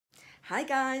Hi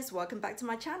guys, welcome back to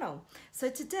my channel. So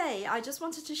today I just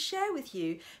wanted to share with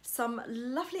you some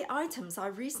lovely items I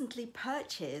recently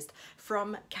purchased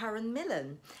from Karen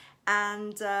Millen,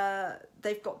 and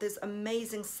they've got this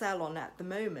amazing sale on at the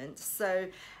moment. So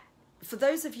for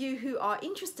those of you who are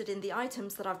interested in the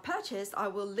items that I've purchased, I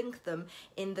will link them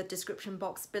in the description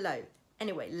box below.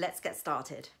 Anyway, let's get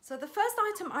started. So the first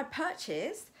item I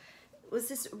purchased was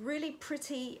this really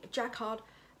pretty jacquard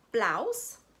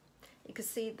blouse. You can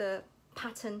see the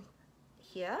pattern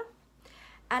here,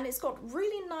 and it's got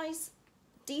really nice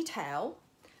detail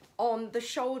on the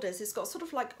shoulders. It's got sort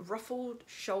of like ruffled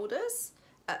shoulders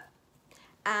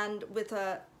and with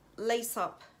a lace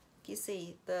up, you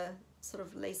see the sort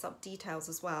of lace up details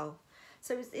as well.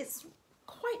 So it's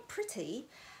quite pretty.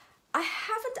 I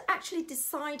haven't actually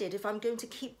decided if I'm going to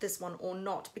keep this one or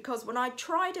not, because when I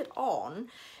tried it on,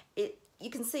 you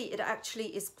can see it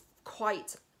actually is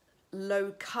quite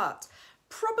low cut.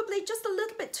 Probably just a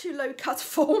little bit too low cut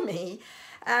for me.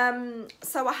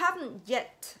 So I haven't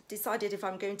yet decided if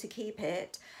I'm going to keep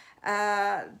it.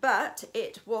 But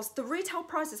the retail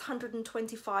price is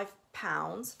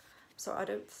 £125. So I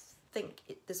don't think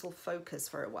this will focus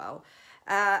very well.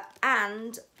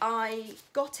 And I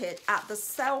got it at the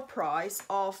sale price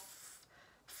of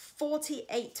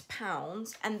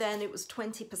 £48, and then it was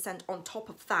 20% on top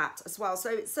of that as well. So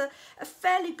it's a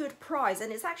fairly good price,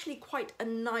 and it's actually quite a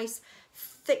nice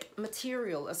thick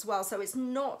material as well. So it's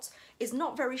not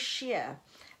very sheer,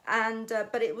 and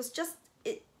but it was just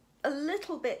a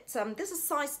little bit. This is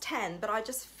size 10, but I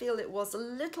just feel it was a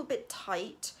little bit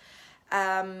tight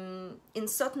in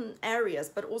certain areas,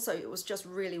 but also it was just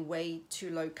really way too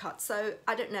low cut. So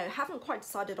I don't know, haven't quite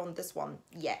decided on this one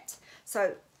yet.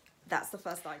 So that's the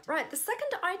first item. Right, the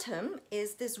second item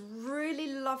is this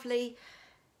really lovely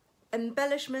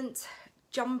embellishment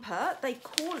jumper. They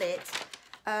call it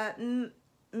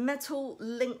metal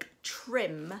link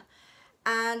trim,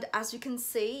 and as you can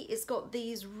see, it's got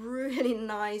these really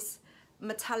nice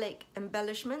metallic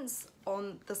embellishments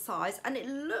on the sides, and it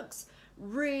looks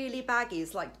really baggy.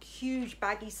 It's like huge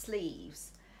baggy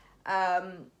sleeves,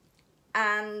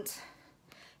 and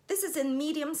this is in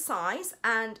medium size,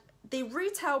 and the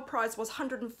retail price was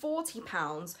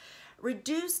 £140,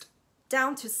 reduced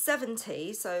down to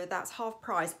 £70, so that's half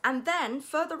price, and then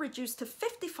further reduced to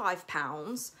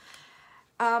 £55.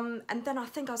 And then I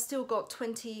think I still got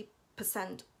 20%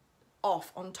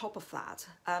 off on top of that,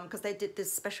 because they did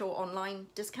this special online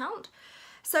discount.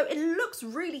 So it looks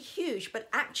really huge, but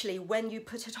actually when you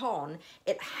put it on,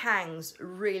 it hangs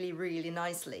really, really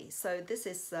nicely. So this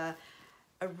is a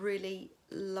really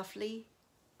lovely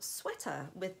sweater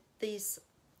with these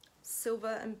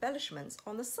silver embellishments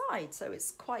on the side. So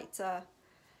it's quite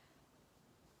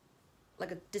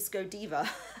like a disco diva.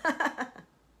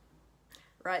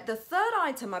 Right, the third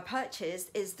item I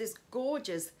purchased is this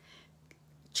gorgeous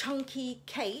chunky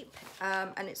cape,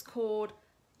 and it's called,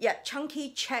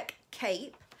 chunky check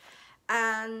cape,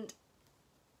 and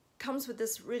comes with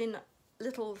this really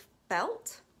little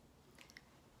belt,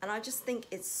 and I just think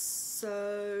it's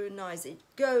so nice. It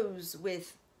goes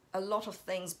with a lot of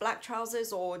things, black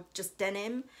trousers or just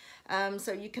denim,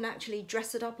 so you can actually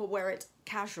dress it up or wear it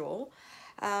casual.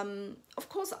 Of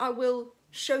course, I will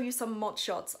show you some mod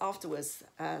shots afterwards,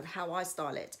 how I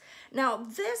style it. Now,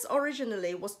 this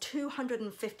originally was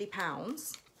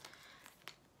 £250,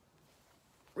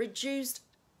 reduced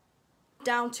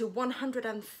down to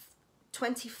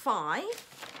 £125,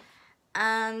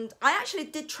 and I actually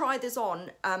did try this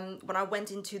on when I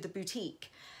went into the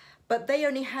boutique, but they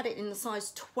only had it in the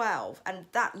size 12, and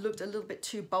that looked a little bit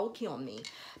too bulky on me.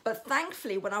 But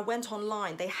thankfully, when I went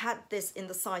online, they had this in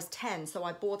the size 10, so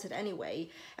I bought it anyway.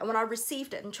 And when I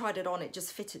received it and tried it on, it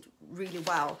just fitted really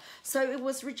well. So it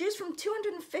was reduced from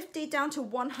 250 down to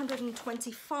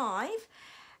 125.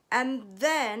 And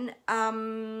then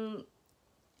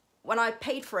when I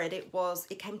paid for it, it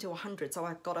came to 100, so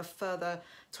I got a further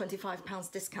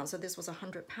 £25 discount. So this was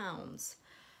 £100.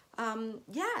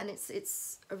 Yeah, and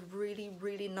it's a really,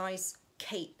 really nice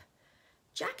cape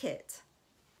jacket,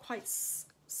 quite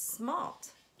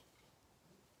smart.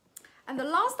 And the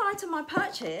last item I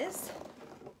purchased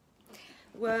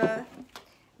were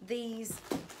these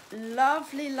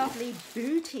lovely, lovely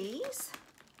booties,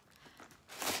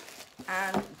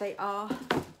 and they are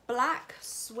black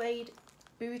suede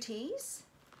booties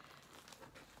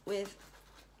with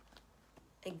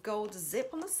a gold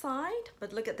zip on the side,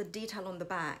 but look at the detail on the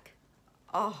back.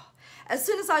 Oh, as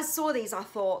soon as I saw these, I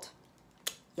thought,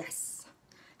 yes.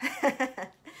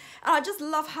 And I just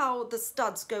love how the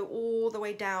studs go all the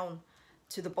way down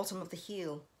to the bottom of the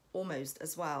heel, almost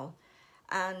as well.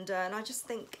 And I just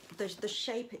think the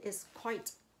shape is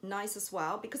quite nice as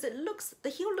well, because the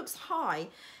heel looks high.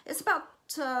 It's about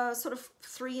sort of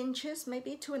 3 inches,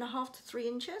 maybe 2.5 to 3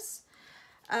 inches.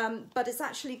 But it's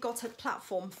actually got a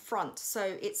platform front,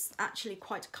 so it's actually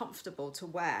quite comfortable to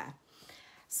wear.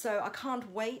 So I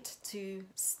can't wait to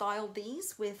style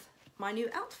these with my new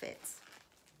outfits.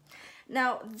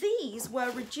 Now these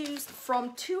were reduced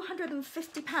from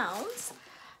 £250.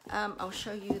 I'll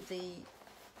show you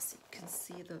so you can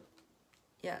see the,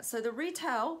 yeah, so the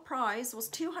retail price was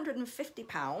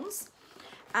 £250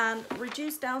 and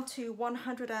reduced down to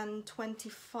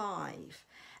 125.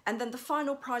 And then the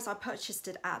final price I purchased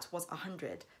it at was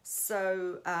 100.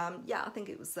 So yeah, I think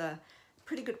it was a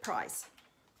pretty good price.